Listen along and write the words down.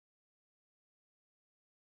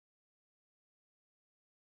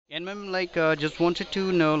And ma'am, just wanted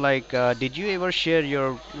to know, did you ever share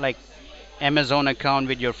your Amazon account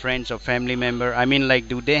with your friends or family member? I mean,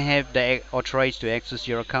 do they have the authorized to access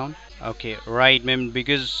your account? Okay, right, ma'am.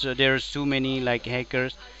 Because there's too many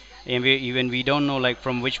hackers, and even we don't know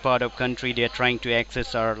from which part of country they're trying to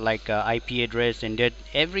access our IP address, and that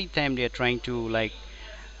every time they're trying to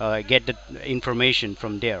get the information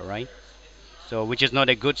from there, right? So which is not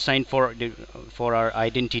a good sign for our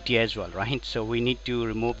identity as well, right? So we need to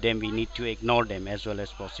remove them. We need to ignore them as well as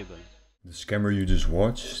possible. The scammer you just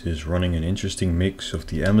watched is running an interesting mix of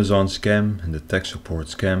the Amazon scam and the tech support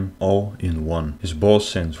scam all in one. His boss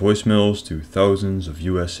sends voicemails to thousands of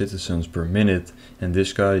US citizens per minute, and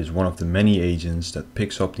this guy is one of the many agents that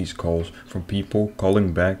picks up these calls from people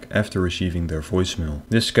calling back after receiving their voicemail.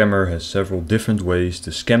 This scammer has several different ways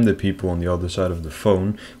to scam the people on the other side of the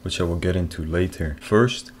phone, which I will get into later.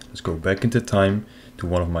 First, let's go back into time to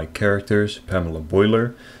one of my characters, Pamela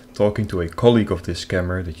Boiler, talking to a colleague of this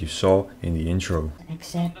scammer that you saw in the intro.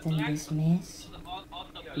 Accept and dismiss.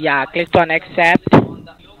 Yeah, click on accept.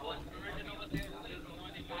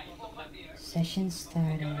 Session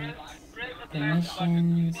started.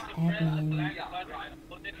 Permissions, admin.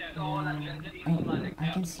 Oh,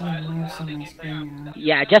 I can see a mouse on my screen now.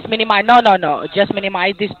 Yeah, just minimize. No. Just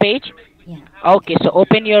minimize this page. Yeah. Okay, so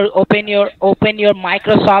open your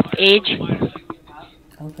Microsoft Edge.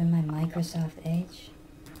 Open my Microsoft Edge.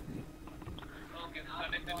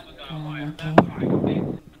 Okay.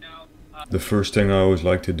 The first thing I always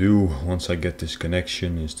like to do once I get this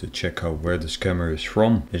connection is to check out where the scammer is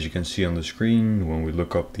from. As you can see on the screen, when we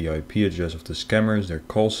look up the IP address of the scammers, their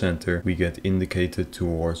call center, we get indicated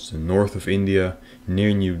towards the north of India,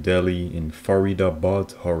 near New Delhi in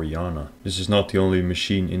Faridabad, Haryana. This is not the only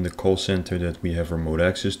machine in the call center that we have remote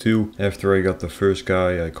access to. After I got the first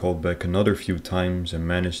guy, I called back another few times and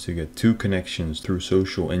managed to get 2 connections through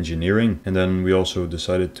social engineering. And then we also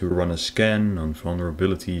decided to run a scan on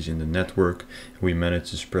vulnerabilities in the network. We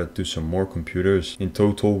managed to spread to some more computers. In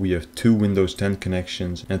total, we have 2 Windows 10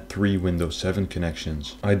 connections and 3 Windows 7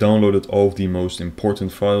 connections. I downloaded all of the most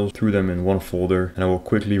important files, threw them in one folder, and I will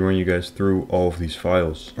quickly run you guys through all of these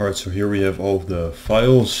files. Alright, so here we have all of the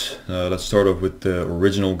files. Let's start off with the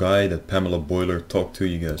original guy that Pamela Boiler talked to.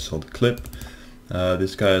 You guys saw the clip.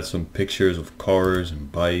 This guy had some pictures of cars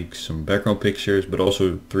and bikes, some background pictures, but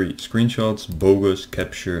also 3 screenshots: bogus,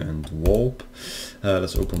 capture, and warp.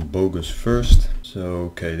 Let's open bogus first.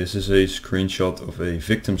 So, okay, this is a screenshot of a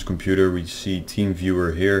victim's computer. We see team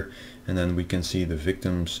viewer here, and then we can see the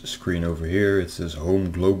victim's screen over here. It says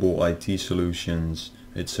Home Global IT Solutions.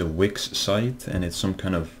 It's a Wix site, and it's some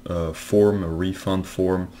kind of form, a refund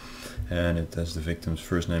form. And it has the victim's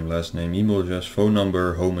first name, last name, email address, phone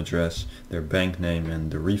number, home address, their bank name,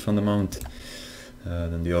 and the refund amount.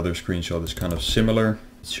 Then the other screenshot is kind of similar.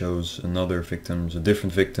 It shows another victim's, a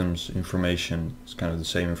different victim's information. It's kind of the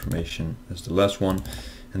same information as the last one.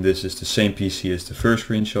 And this is the same PC as the first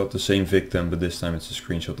screenshot, the same victim, but this time it's a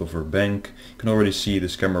screenshot of her bank. You can already see the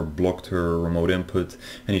scammer blocked her remote input,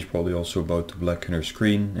 and he's probably also about to blacken her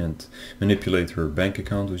screen and manipulate her bank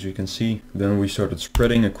account, as you can see. Then we started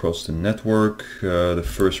spreading across the network. The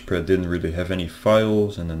first spread didn't really have any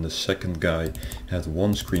files, and then the second guy had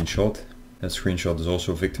 1 screenshot. That screenshot is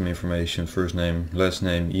also victim information: first name, last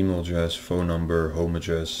name, email address, phone number, home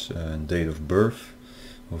address, and date of birth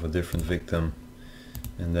of a different victim.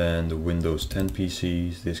 And then the Windows 10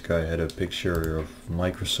 PCs, this guy had a picture of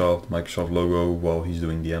Microsoft logo while he's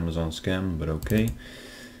doing the Amazon scam, but okay.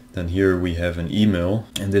 Then here we have an email,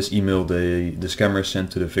 and this email the scammer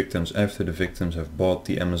sent to the victims after the victims have bought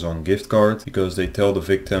the Amazon gift card, because they tell the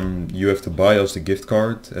victim, you have to buy us the gift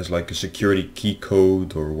card as like a security key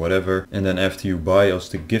code or whatever, and then after you buy us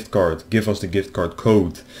the gift card, give us the gift card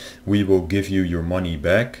code, we will give you your money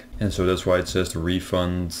back. And so that's why it says the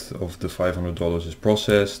refund of the $500 is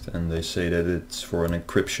processed, and they say that it's for an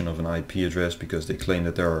encryption of an IP address because they claim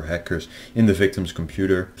that there are hackers in the victim's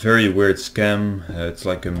computer. Very weird scam. It's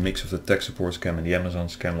like a mix of the tech support scam and the Amazon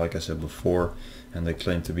scam, like I said before, and they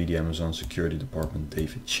claim to be the Amazon security department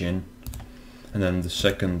David Chin. And then the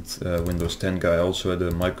second Windows 10 guy also had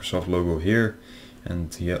a Microsoft logo here,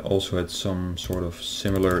 and he also had some sort of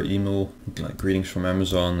similar email like greetings from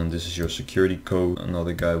Amazon and this is your security code.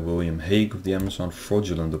 Another guy, William Hague, of the Amazon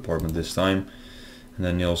fraudulent department this time. And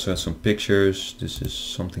then he also has some pictures. This is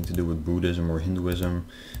something to do with Buddhism or Hinduism,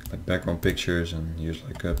 like background pictures, and here's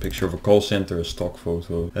like a picture of a call center, a stock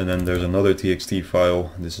photo. And then there's another TXT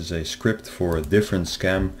file. This is a script for a different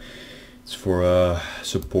scam. It's for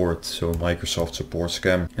support, so Microsoft support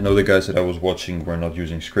scam. I know the guys that I was watching were not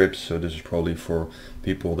using scripts, so this is probably for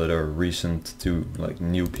people that are recent to, like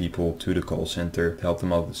new people to the call center, to help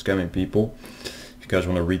them out with scamming people. If you guys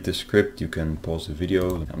want to read the script, you can pause the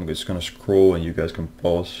video. I'm just gonna scroll and you guys can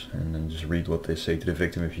pause and then just read what they say to the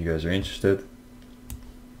victim if you guys are interested.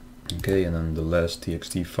 Okay, and then the last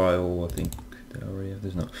txt file, I think I already have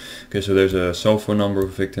this. No. Okay, so there's a cell phone number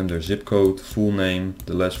of victim, their zip code, full name,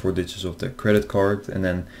 the last 4 digits of their credit card, and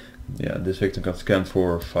then yeah, this victim got scammed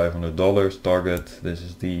for $500. Target, this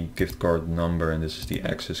is the gift card number, and this is the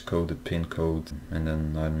access code, the pin code, and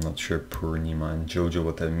then I'm not sure Purnima and Jojo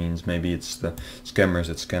what that means. Maybe it's the scammers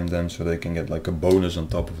that scam them so they can get like a bonus on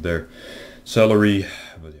top of their salary.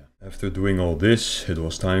 But yeah. After doing all this, it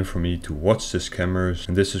was time for me to watch the scammers,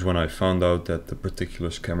 and this is when I found out that the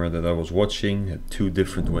particular scammer that I was watching had 2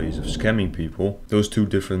 different ways of scamming people. Those 2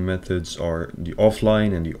 different methods are the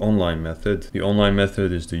offline and the online method. The online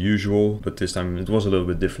method is the usual, but this time it was a little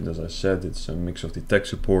bit different. As I said, it's a mix of the tech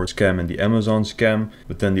support scam and the Amazon scam.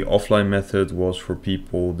 But then the offline method was for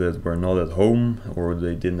people that were not at home, or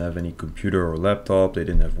they didn't have any computer or laptop, they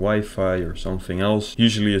didn't have Wi-Fi or something else.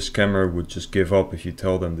 Usually a scammer would just give up if you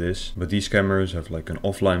tell them this. But these scammers have like an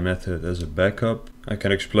offline method as a backup. I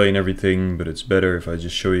can explain everything, but it's better if I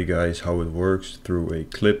just show you guys how it works through a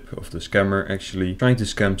clip of the scammer actually trying to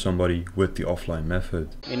scam somebody with the offline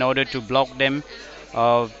method. In order to block them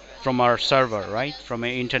from our server, right? From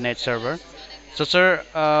an internet server. So sir,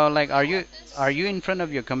 like are you in front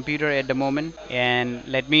of your computer at the moment? And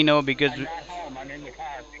let me know, because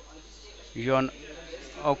you're on.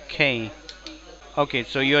 Okay. Okay,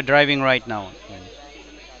 so you're driving right now.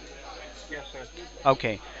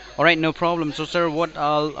 Okay, all right, no problem. So sir, what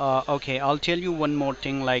I'll tell you one more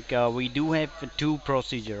thing. Like we do have 2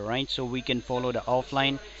 procedure, right? So we can follow the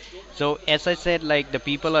offline. So as I said, like the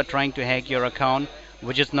people are trying to hack your account,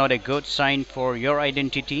 which is not a good sign for your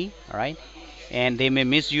identity, all right? And they may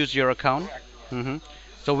misuse your account.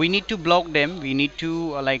 So we need to block them. We need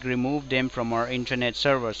to like remove them from our internet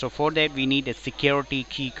server. So for that we need a security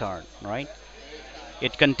key card, right?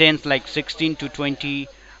 It contains like 16 to 20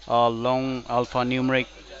 long alphanumeric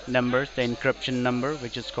numbers, the encryption number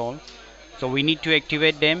which is called. So we need to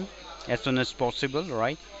activate them as soon as possible,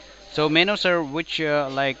 right? So may I know sir, which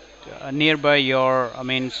nearby your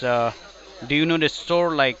do you know the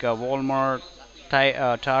store like Walmart,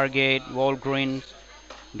 Target, Walgreens,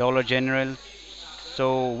 Dollar General?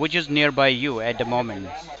 So which is nearby you at the moment?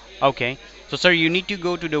 Okay, so sir, you need to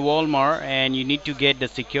go to the Walmart and you need to get the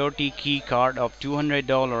security key card of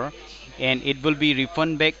 $200, and it will be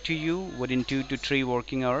refunded back to you within 2 to 3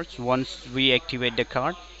 working hours. Once we activate the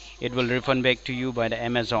card, it will refund back to you by the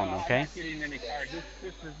Amazon. Okay.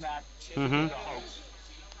 Mm-hmm.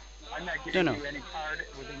 No.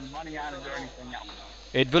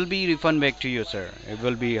 It will be refund back to you, sir. It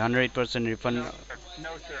will be 100% refund. No,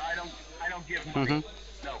 sir. I don't give money.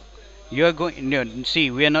 No. You are going. No,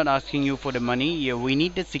 see, we are not asking you for the money. Yeah, we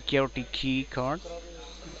need the security key card,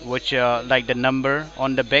 which like the number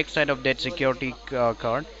on the back side of that security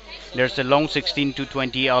card. There's a long 16 to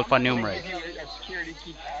 20 alphanumeric.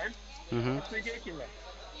 Mm-hmm. That's ridiculous.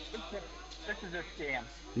 This is a scam.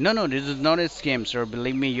 No, this is not a scam, sir.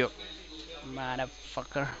 Believe me, you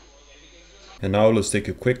motherfucker. And now let's take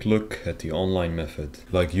a quick look at the online method.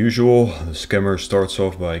 Like usual, the scammer starts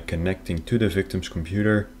off by connecting to the victim's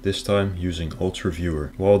computer, this time using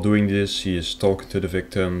UltraViewer. While doing this, he is talking to the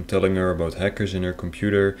victim, telling her about hackers in her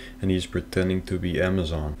computer, and he is pretending to be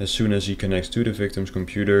Amazon. As soon as he connects to the victim's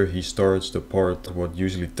computer, he starts the part what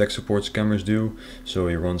usually tech support scammers do. So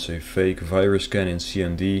he runs a fake virus scan in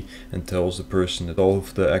CMD and tells the person that all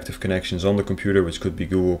of the active connections on the computer, which could be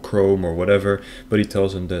Google Chrome or whatever, but he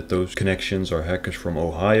tells them that those connections are hackers from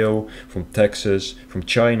Ohio, from Texas, from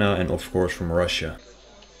China, and of course from Russia.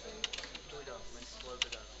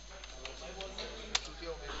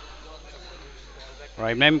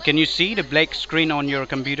 Right, ma'am, can you see the black screen on your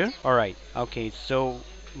computer? Alright, okay, so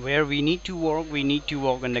where we need to work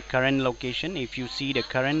on the current location. If you see the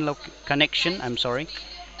current connection,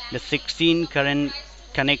 the 16 current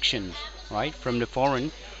connections, right, from the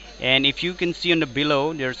foreign. And if you can see on the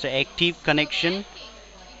below, there's an active connection,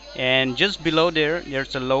 and just below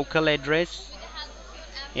there's a local address,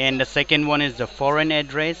 and the second one is the foreign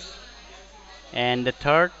address, and the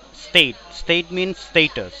third state means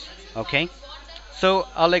status. Okay, so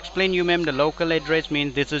I'll explain you, ma'am. The local address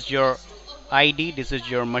means this is your ID, this is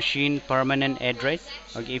your machine permanent address.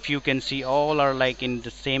 Okay, if you can see, all are like in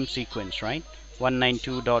the same sequence, right?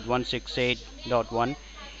 192.168.1.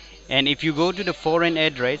 And if you go to the foreign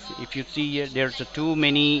address, if you see here, there's too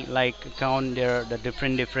many like account there, the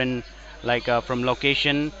different like from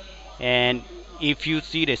location. And if you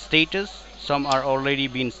see the status, some are already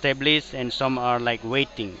been established and some are like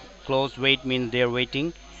waiting. Closed wait means they're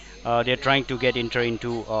waiting. They're trying to get enter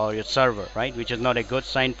into your server, right? Which is not a good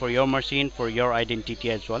sign for your machine, for your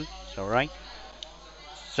identity as well. So right.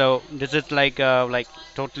 So this is like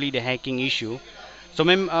totally the hacking issue. So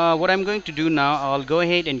ma'am, what I'm going to do now, I'll go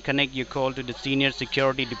ahead and connect your call to the senior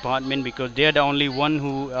security department because they're the only one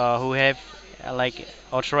who have like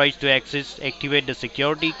authorized to access, activate the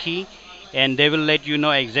security key, and they will let you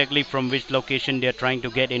know exactly from which location they're trying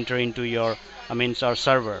to get enter into your, I mean, our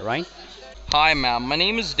server, right? Hi ma'am, my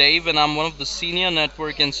name is Dave and I'm one of the senior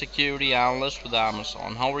network and security analysts with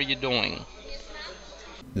Amazon. How are you doing?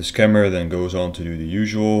 The scammer then goes on to do the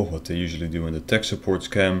usual. What they usually do in the tech support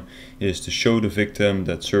scam is to show the victim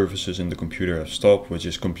that services in the computer have stopped, which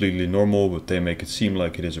is completely normal, but they make it seem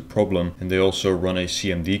like it is a problem. And they also run a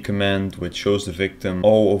CMD command which shows the victim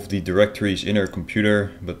all of the directories in her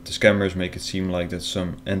computer, but the scammers make it seem like that's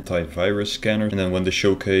some antivirus scanner. And then when the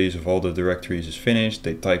showcase of all the directories is finished,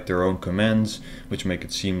 they type their own commands, which make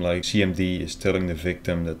it seem like CMD is telling the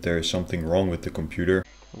victim that there is something wrong with the computer.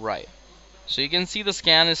 Right. So you can see the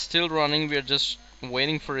scan is still running. We are just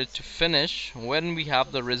waiting for it to finish. When we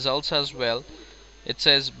have the results as well, it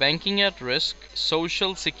says banking at risk,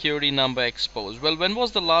 social security number exposed. Well, when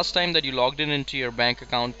was the last time that you logged in into your bank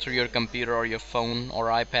account through your computer or your phone or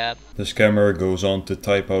iPad? The scammer goes on to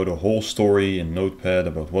type out a whole story in Notepad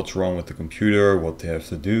about what's wrong with the computer, what they have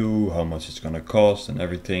to do, how much it's gonna cost and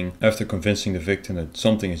everything. After convincing the victim that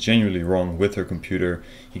something is genuinely wrong with her computer,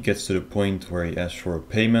 he gets to the point where he asks for a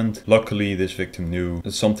payment. Luckily, this victim knew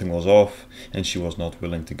that something was off and she was not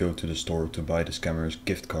willing to go to the store to buy the scammer's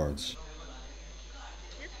gift cards.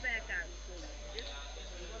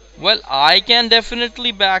 Well, I can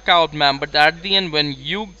definitely back out, ma'am, but at the end, when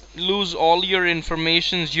you lose all your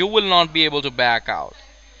informations, you will not be able to back out.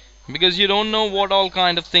 Because you don't know what all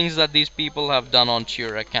kind of things that these people have done onto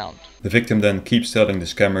your account. The victim then keeps telling the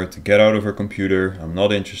scammer to get out of her computer. I'm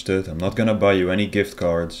not interested, I'm not gonna buy you any gift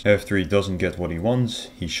cards. After he doesn't get what he wants,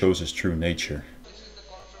 he shows his true nature.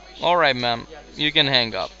 Alright, ma'am, you can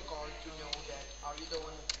hang up.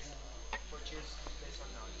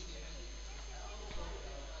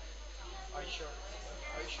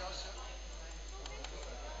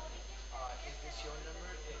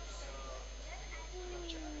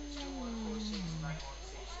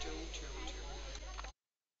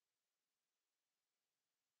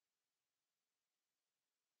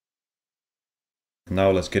 Now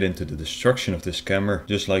let's get into the destruction of this scammer.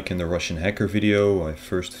 Just like in the Russian hacker video, I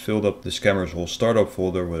first filled up the scammer's whole startup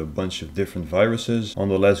folder with a bunch of different viruses. On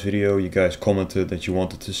the last video, you guys commented that you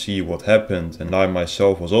wanted to see what happened, and I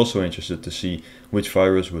myself was also interested to see which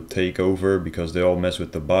virus would take over because they all mess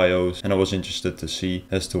with the BIOS, and I was interested to see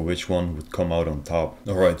as to which one would come out on top.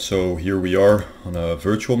 Alright, so here we are on a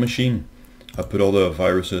virtual machine. I put all the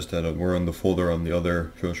viruses that were in the folder on the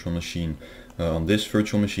other virtual machine on this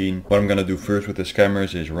virtual machine. What I'm gonna do first with the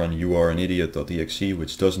scammers is run youareanidiot.EXE,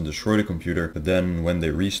 which doesn't destroy the computer, but then when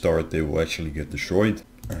they restart they will actually get destroyed.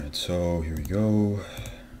 Alright, so here we go.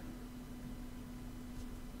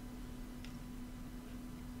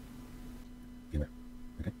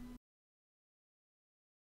 Okay.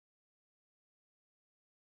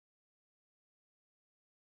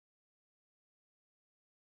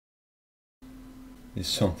 Is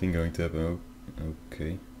something going to happen? Oh,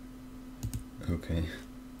 okay. Okay.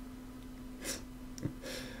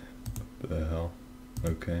 What the hell?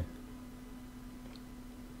 Okay.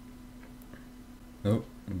 Oh,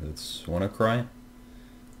 that's WannaCry.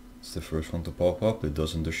 It's the first one to pop up. It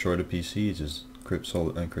doesn't destroy the PC, it just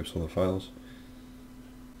encrypts all the files.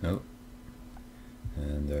 Nope.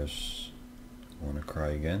 And there's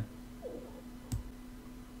WannaCry again.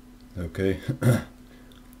 Okay.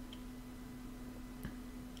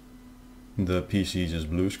 The PC just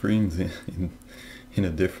blue screened in a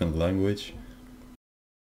different language.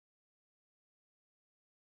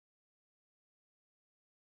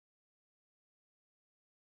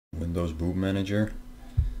 Windows Boot Manager.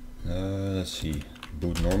 Let's see.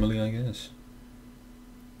 Boot normally, I guess.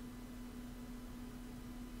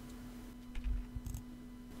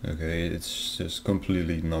 Okay, it's just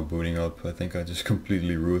completely not booting up. I think I just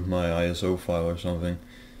completely ruined my ISO file or something.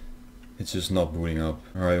 It's just not booting up.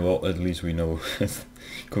 Alright, well, at least we know it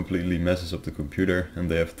completely messes up the computer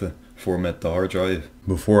and they have to format the hard drive.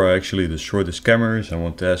 Before I actually destroy the scammers, I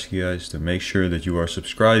want to ask you guys to make sure that you are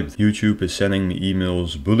subscribed. YouTube is sending me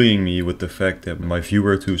emails bullying me with the fact that my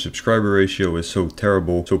viewer to subscriber ratio is so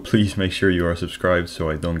terrible. So please make sure you are subscribed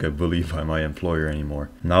so I don't get bullied by my employer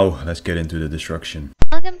anymore. Now, let's get into the destruction.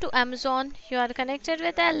 Welcome to Amazon. You are connected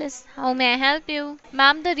with Alice. How may I help you?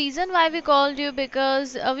 Ma'am, the reason why we called you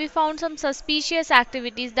because we found some suspicious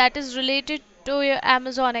activities that is related to your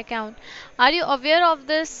Amazon account. Are you aware of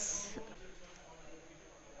this?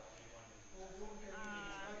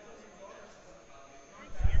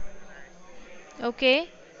 Okay.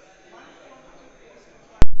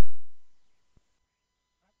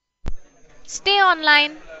 Stay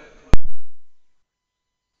online.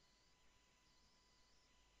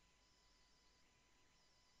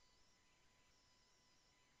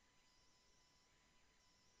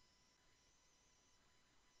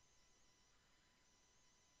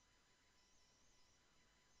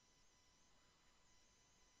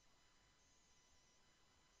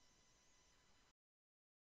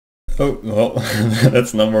 Oh, well,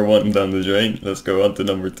 that's number one down the drain. Let's go on to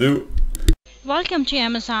number two. Welcome to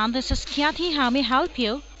Amazon. This is Kathy. How may I help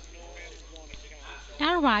you?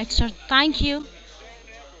 Alright, sir. Thank you.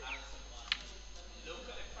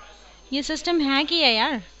 ये system है क्या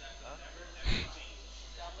यार?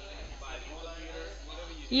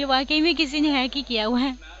 ये वाकई में किसी ने hack ही किया हुआ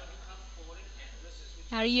है.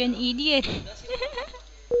 Are you an idiot?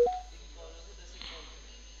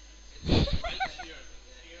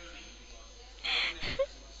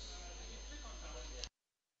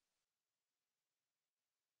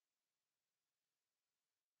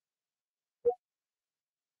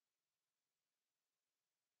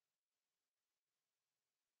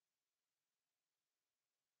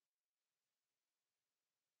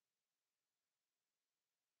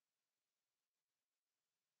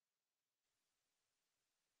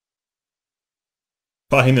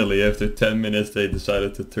 Finally, after 10 minutes, they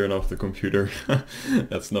decided to turn off the computer.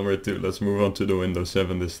 That's number two. Let's move on to the Windows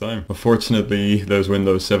 7 this time. Unfortunately, those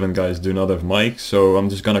Windows 7 guys do not have mics, so I'm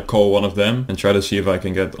just gonna call one of them and try to see if I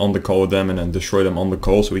can get on the call with them and then destroy them on the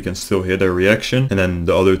call so we can still hear their reaction. And then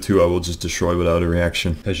the other two I will just destroy without a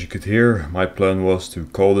reaction. As you could hear, my plan was to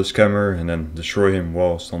call the scammer and then destroy him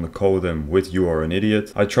whilst on the call with him with You Are an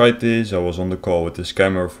Idiot. I tried this. I was on the call with the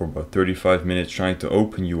scammer for about 35 minutes trying to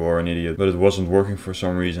open You Are an Idiot, but it wasn't working for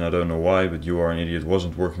some reason. I don't know why, but You Are an Idiot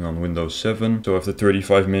wasn't working on Windows 7. So after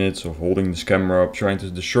 35 minutes of holding the scammer up trying to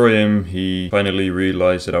destroy him, he finally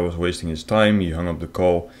realized that I was wasting his time. He hung up the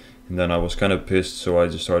call, and then I was kind of pissed, so I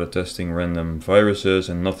just started testing random viruses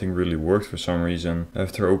and nothing really worked for some reason.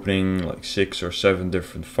 After opening like 6 or 7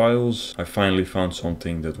 different files, I finally found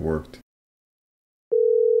something that worked.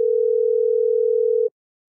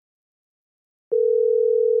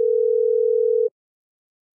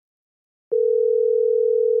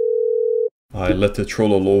 I let the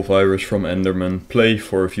Trollolol virus from Enderman play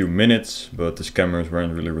for a few minutes, but the scammers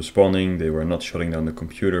weren't really responding. They were not shutting down the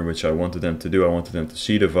computer, which I wanted them to do. I wanted them to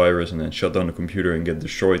see the virus and then shut down the computer and get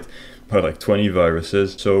destroyed by like 20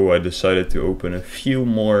 viruses. So I decided to open a few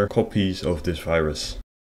more copies of this virus.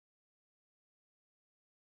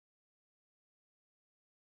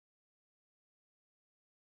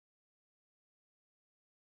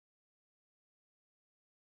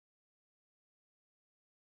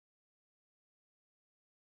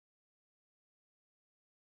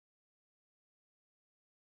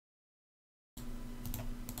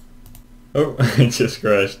 Oh, it just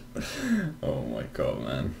crashed. Oh my god,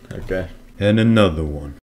 man. Okay. And another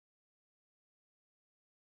one.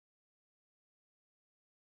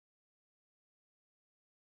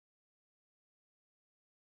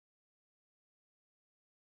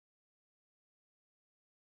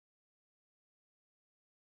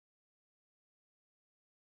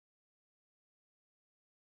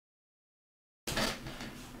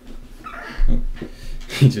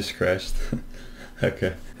 He just crashed.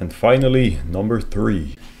 Okay. And finally, number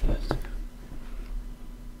 3.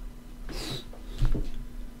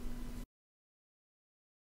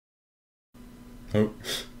 Oh,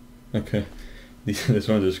 okay. This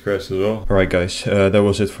one just crashed as well. Alright guys, that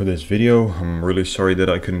was it for this video. I'm really sorry that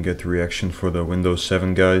I couldn't get the reaction for the Windows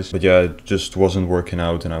 7 guys. But yeah, it just wasn't working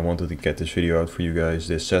out and I wanted to get this video out for you guys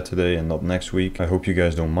this Saturday and not next week. I hope you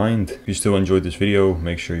guys don't mind. If you still enjoyed this video,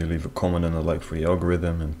 make sure you leave a comment and a like for the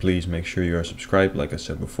algorithm. And please make sure you are subscribed like I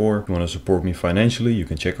said before. If you want to support me financially, you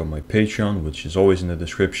can check out my Patreon, which is always in the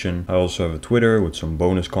description. I also have a Twitter with some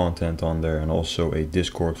bonus content on there and also a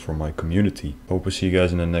Discord for my community. Hope to see you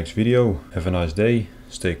guys in the next video. Have a nice day,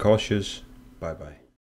 stay cautious, bye bye.